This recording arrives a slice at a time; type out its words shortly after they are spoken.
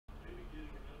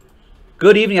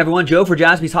Good evening, everyone. Joe for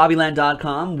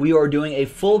JaspysHobbyland.com. We are doing a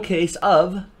full case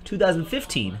of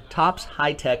 2015 Topps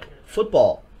High Tech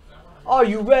Football. Are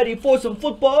you ready for some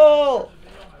football?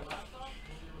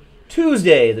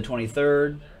 Tuesday, the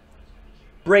 23rd.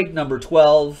 Break number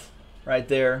 12, right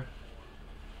there.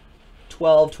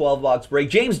 12 box break.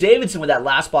 James Davidson with that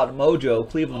last spot mojo,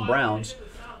 Cleveland Browns.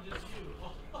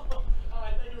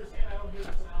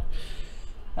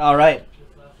 All right,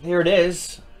 here it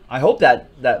is. I hope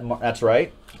that's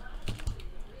right.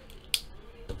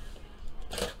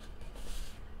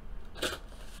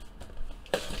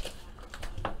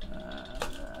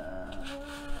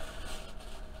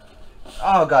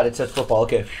 Oh God, it says football.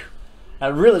 Okay,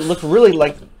 that really looked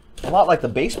like a lot like the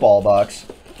baseball box.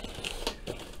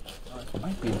 It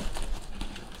might be.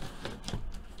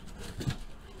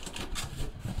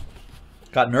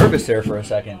 Got nervous there for a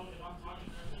second.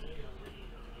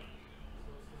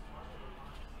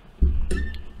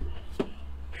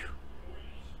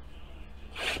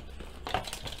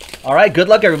 All right, good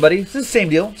luck, everybody. This is the same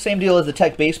deal. Same deal as the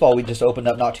Tech Baseball we just opened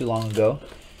up not too long ago.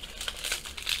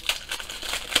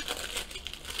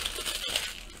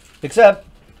 Except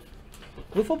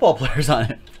with football players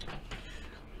on it.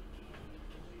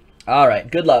 All right,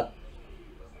 good luck.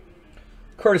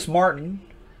 Curtis Martin.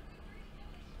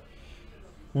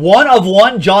 1 of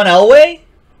 1, John Elway.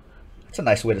 That's a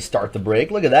nice way to start the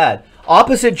break. Look at that.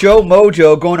 Opposite Joe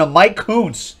Mojo going to Mike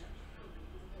Kuntz.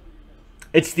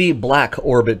 It's the Black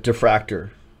Orbit Diffractor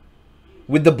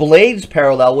with the blades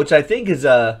parallel, which I think is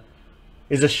a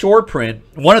short print,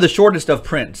 one of the shortest of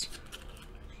prints.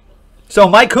 So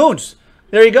Mike Kuntz,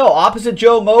 there you go, opposite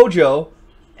Joe Mojo,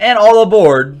 and all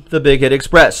aboard the Big Hit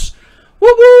Express.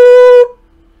 Woo woo!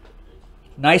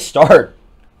 Nice start.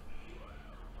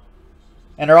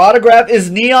 And our autograph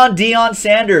is Neon Deion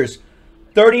Sanders,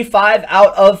 35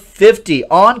 out of 50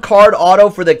 on card auto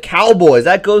for the Cowboys.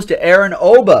 That goes to Aaron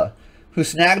Oba, who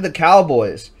snagged the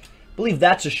Cowboys. I believe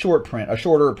that's a short print, a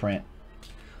shorter print.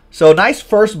 So nice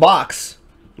first box,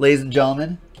 ladies and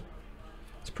gentlemen.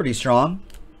 It's pretty strong.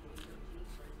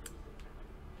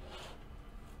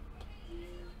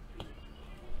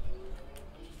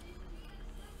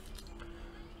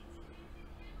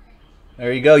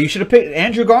 There you go. You should have picked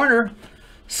Andrew Garner.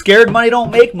 Scared money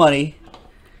don't make money.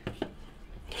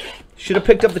 Should have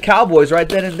picked up the Cowboys right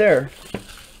then and there.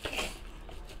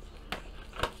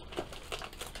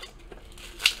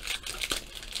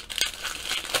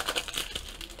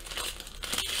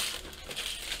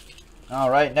 All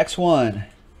right, next one.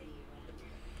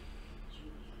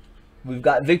 We've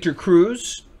got Victor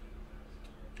Cruz,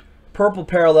 purple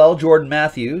parallel, Jordan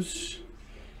Matthews,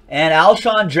 and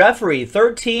Alshon Jeffrey,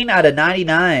 13 out of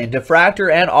 99,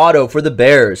 diffractor and auto for the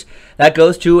Bears. That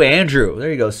goes to Andrew. There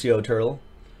you go, CO Turtle.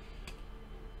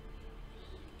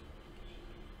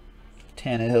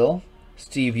 Tannehill,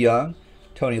 Steve Young,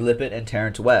 Tony Lippett, and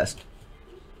Terrence West.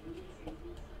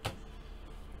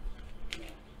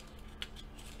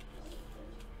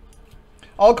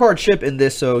 All cards ship in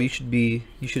this, so you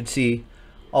should see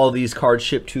all these cards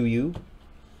shipped to you.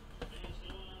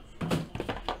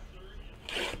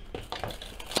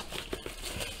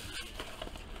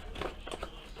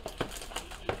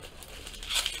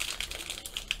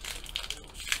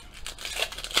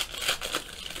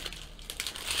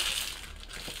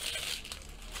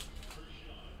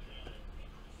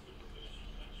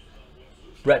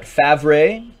 Brett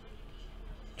Favre.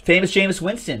 Famous Jameis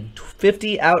Winston,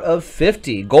 50 out of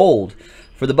 50. Gold.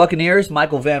 For the Buccaneers,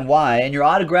 Michael Van Wy. And your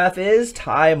autograph is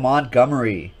Ty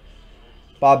Montgomery.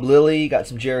 Bob Lilly, got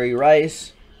some Jerry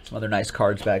Rice. Some other nice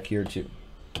cards back here, too.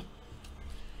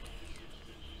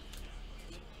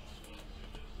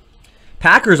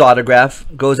 Packers autograph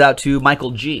goes out to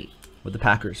Michael G. with the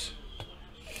Packers.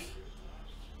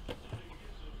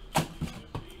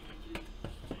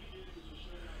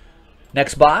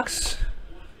 Next box.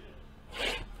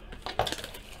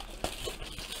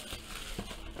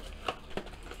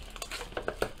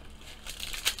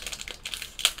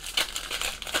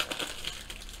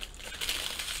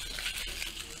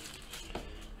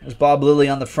 There's Bob Lilly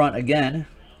on the front again.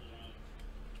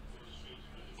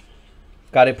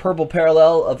 Got a purple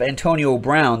parallel of Antonio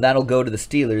Brown. That'll go to the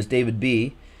Steelers, David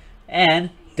B. And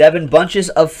Devin Bunches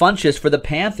of Funches for the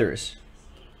Panthers.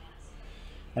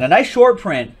 And a nice short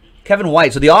print, Kevin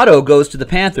White. So the auto goes to the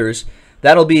Panthers.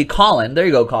 That'll be Colin. There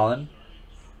you go, Colin.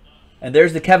 And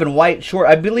there's the Kevin White short.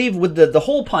 I believe with the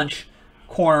hole punch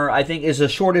corner, I think is the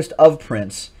shortest of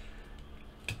prints.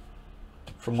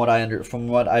 From what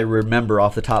I remember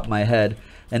off the top of my head.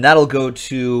 And that'll go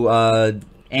to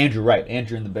Andrew Wright.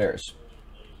 Andrew and the Bears.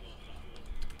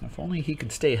 If only he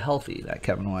could stay healthy, that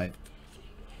Kevin White.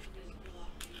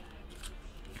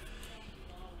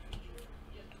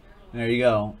 There you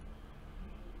go.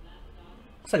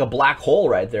 Looks like a black hole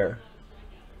right there.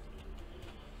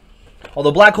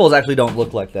 Although black holes actually don't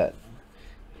look like that.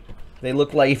 They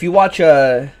look like, if you watch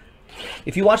the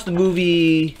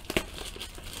movie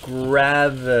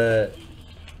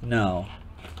no.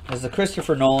 Is the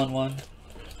Christopher Nolan one?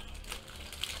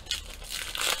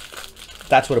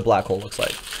 That's what a black hole looks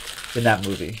like in that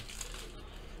movie.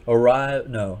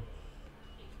 No.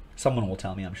 Someone will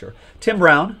tell me, I'm sure. Tim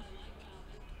Brown.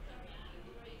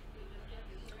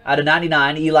 Out of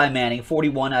 99, Eli Manning.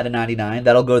 41 out of 99.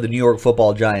 That'll go to the New York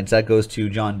Football Giants. That goes to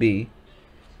John B.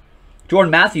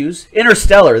 Jordan Matthews.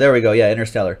 Interstellar. There we go. Yeah,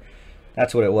 Interstellar.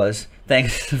 That's what it was.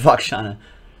 Thanks, Vakshana.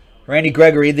 Randy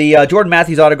Gregory. The Jordan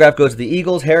Matthews autograph goes to the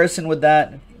Eagles. Harrison with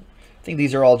that. I think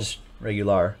these are all just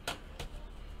regular.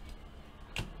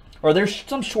 Or there's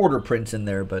some shorter prints in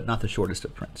there, but not the shortest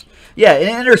of prints. Yeah,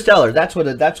 Interstellar. That's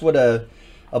what a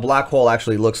black hole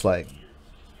actually looks like.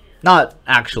 Not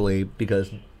actually,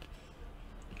 because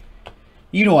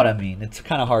you know what I mean. It's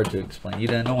kind of hard to explain.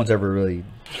 No one's ever really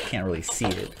can't really see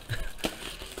it.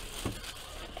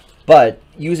 But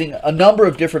using a number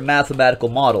of different mathematical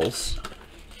models,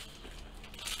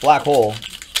 black hole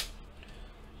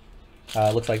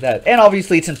looks like that. And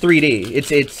obviously it's in 3D.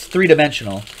 It's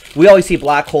three-dimensional. We always see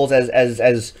black holes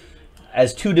as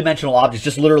two-dimensional objects,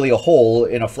 just literally a hole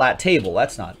in a flat table.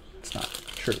 It's not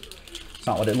true. It's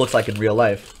not what it looks like in real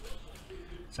life.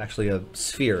 It's actually a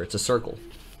sphere. It's a circle.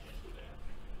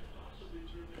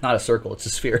 Not a circle. It's a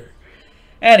sphere.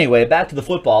 Anyway, back to the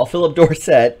football. Philip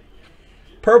Dorsett.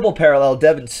 Purple parallel,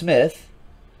 Devin Smith.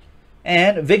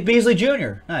 And Vic Beasley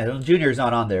Jr. No, Jr. is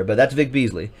not on there, but that's Vic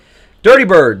Beasley. Dirty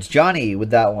Birds, Johnny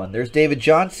with that one. There's David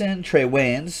Johnson, Trey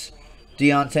Waynes,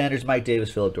 Deion Sanders, Mike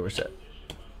Davis, Philip Dorsett.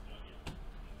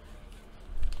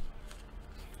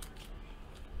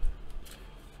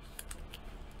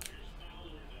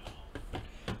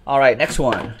 All right, next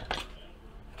one.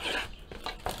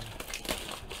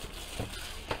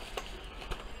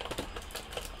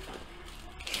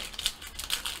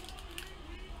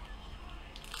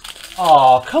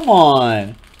 Oh, come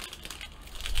on.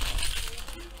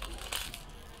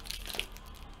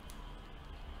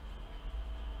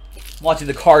 I'm watching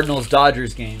the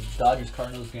Cardinals-Dodgers game.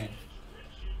 Dodgers-Cardinals game.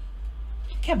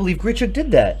 Can't believe Grichuk did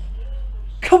that.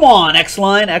 Come on,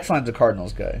 X-Line. X-Line's a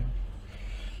Cardinals guy.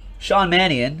 Sean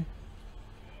Mannion.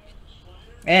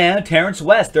 And Terrence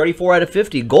West, 34 out of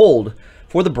 50. Gold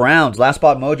for the Browns. Last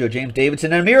spot mojo, James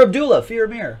Davidson. And Amir Abdullah, Fear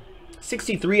Amir.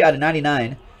 63 out of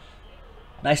 99.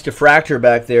 Nice diffractor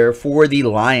back there for the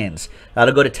Lions.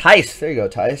 That'll go to Tice. There you go,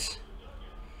 Tice.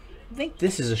 I think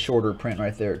this is a shorter print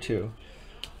right there, too.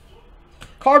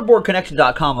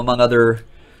 CardboardConnection.com, among other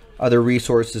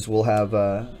resources, will have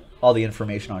all the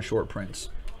information on short prints.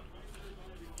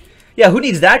 Yeah, who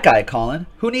needs that guy, Colin?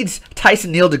 Who needs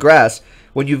Tyson Neal deGrasse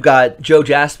when you've got Joe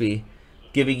Jaspy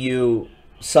giving you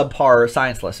subpar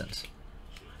science lessons?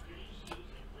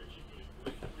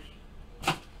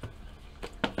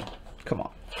 Come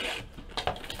on.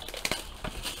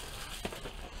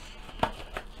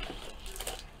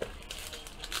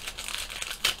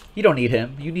 You don't need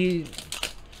him. You need...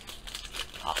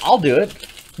 I'll do it.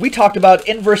 We talked about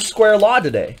inverse square law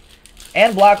today.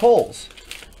 And black holes.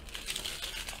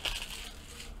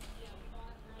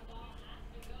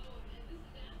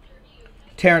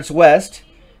 Terrence West.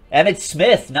 Emmitt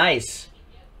Smith. Nice.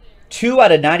 2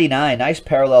 out of 99. Nice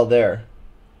parallel there.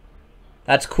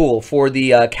 That's cool. For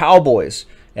the Cowboys,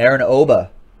 Aaron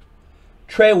Oba.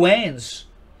 Trey Waynes.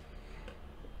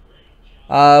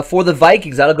 For the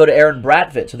Vikings, that'll go to Aaron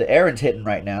Bratfitt. So the Aaron's hitting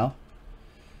right now.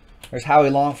 There's Howie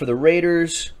Long for the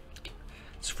Raiders.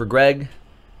 It's for Greg.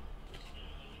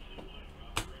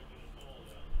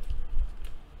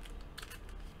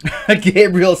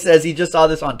 Gabriel says he just saw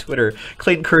this on Twitter.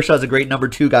 Clayton Kershaw's a great number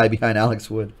 2 guy behind Alex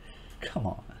Wood. Come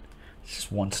on. It's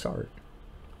just one start.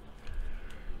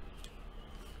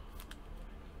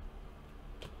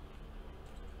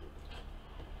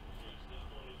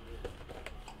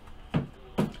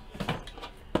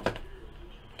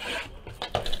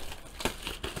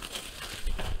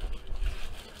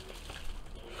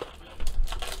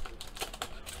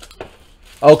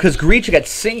 Oh, because Grichuk got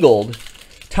singled.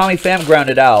 Tommy Pham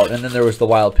grounded out, and then there was the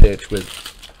wild pitch with...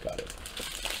 Got it.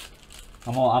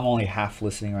 I'm only half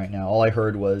listening right now. All I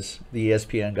heard was the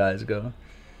ESPN guys go.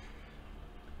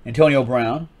 Antonio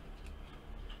Brown.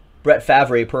 Brett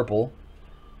Favre, purple.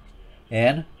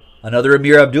 And another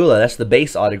Amir Abdullah. That's the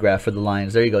base autograph for the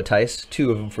Lions. There you go, Tice. 2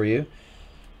 of them for you.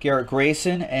 Garrett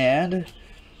Grayson and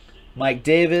Mike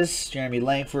Davis, Jeremy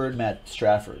Langford, Matt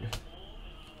Strafford.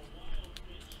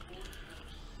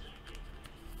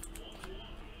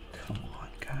 Come on,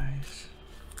 guys.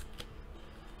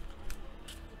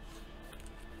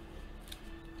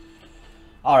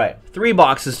 All right, 3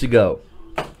 boxes to go.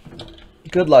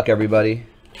 Good luck, everybody.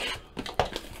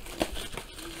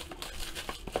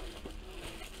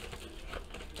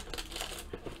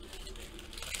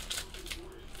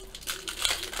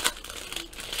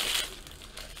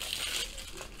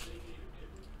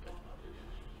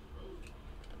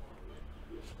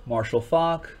 Marshall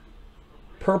Faulk,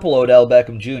 purple Odell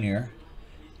Beckham Jr.,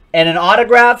 and an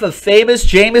autograph of famous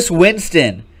Jameis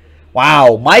Winston.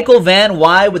 Wow, Michael Van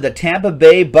Wy with the Tampa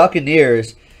Bay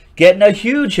Buccaneers getting a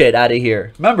huge hit out of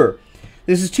here. Remember,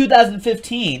 this is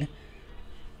 2015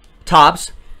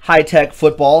 Topps high-tech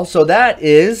football, so that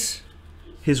is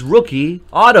his rookie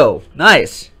auto.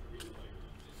 Nice.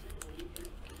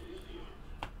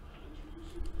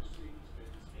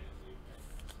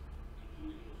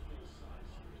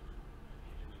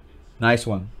 Nice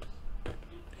one.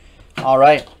 All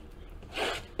right.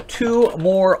 2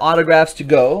 more autographs to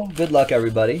go. Good luck,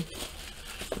 everybody.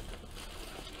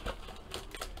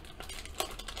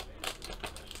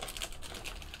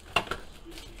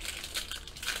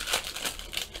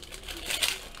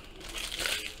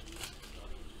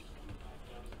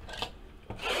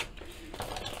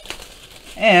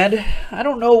 And I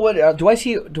don't know what do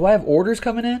I have orders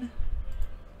coming in?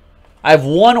 I have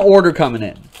 1 order coming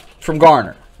in from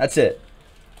Garner. That's it.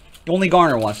 Only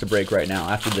Garner wants to break right now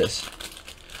after this.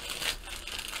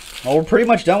 Well, we're pretty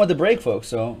much done with the break, folks,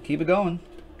 so keep it going.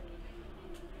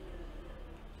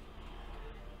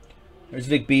 There's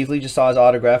Vic Beasley. Just saw his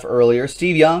autograph earlier.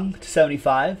 Steve Young to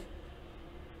 75.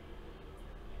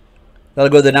 That'll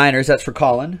go to the Niners. That's for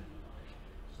Colin.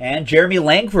 And Jeremy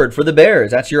Langford for the Bears.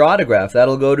 That's your autograph.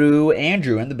 That'll go to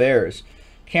Andrew and the Bears.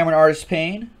 Cameron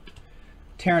Artis-Payne.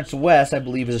 Terrence West, I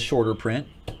believe, is a shorter print.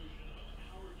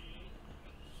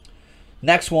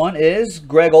 Next one is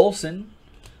Greg Olsen,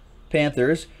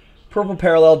 Panthers. Purple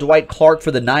parallel, Dwight Clark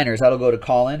for the Niners. That'll go to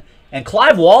Colin. And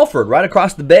Clive Walford right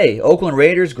across the bay. Oakland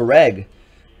Raiders, Greg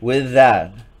with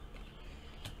that.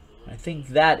 I think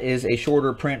that is a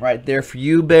shorter print right there for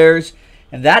you, Bears.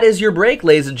 And that is your break,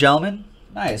 ladies and gentlemen.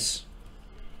 Nice.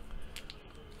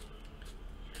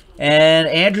 And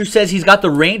Andrew says he's got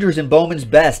the Rangers in Bowman's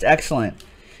Best. Excellent.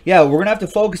 Yeah, we're going to have to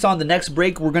focus on the next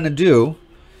break we're going to do.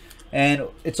 And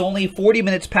it's only 40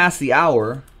 minutes past the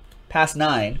hour, past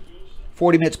 9,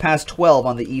 40 minutes past 12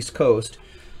 on the East Coast.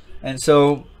 And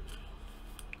so,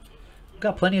 we've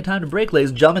got plenty of time to break, ladies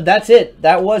and gentlemen. That's it.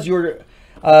 That was your,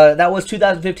 that was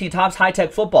 2015 Topps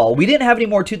High-Tech Football. We didn't have any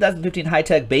more 2015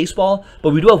 High-Tech Baseball,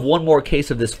 but we do have 1 more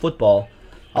case of this football.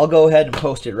 I'll go ahead and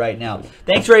post it right now.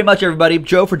 Thanks very much, everybody.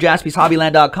 Joe for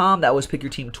JaspysHobbyland.com. That was Pick Your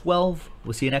Team 12.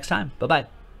 We'll see you next time. Bye-bye.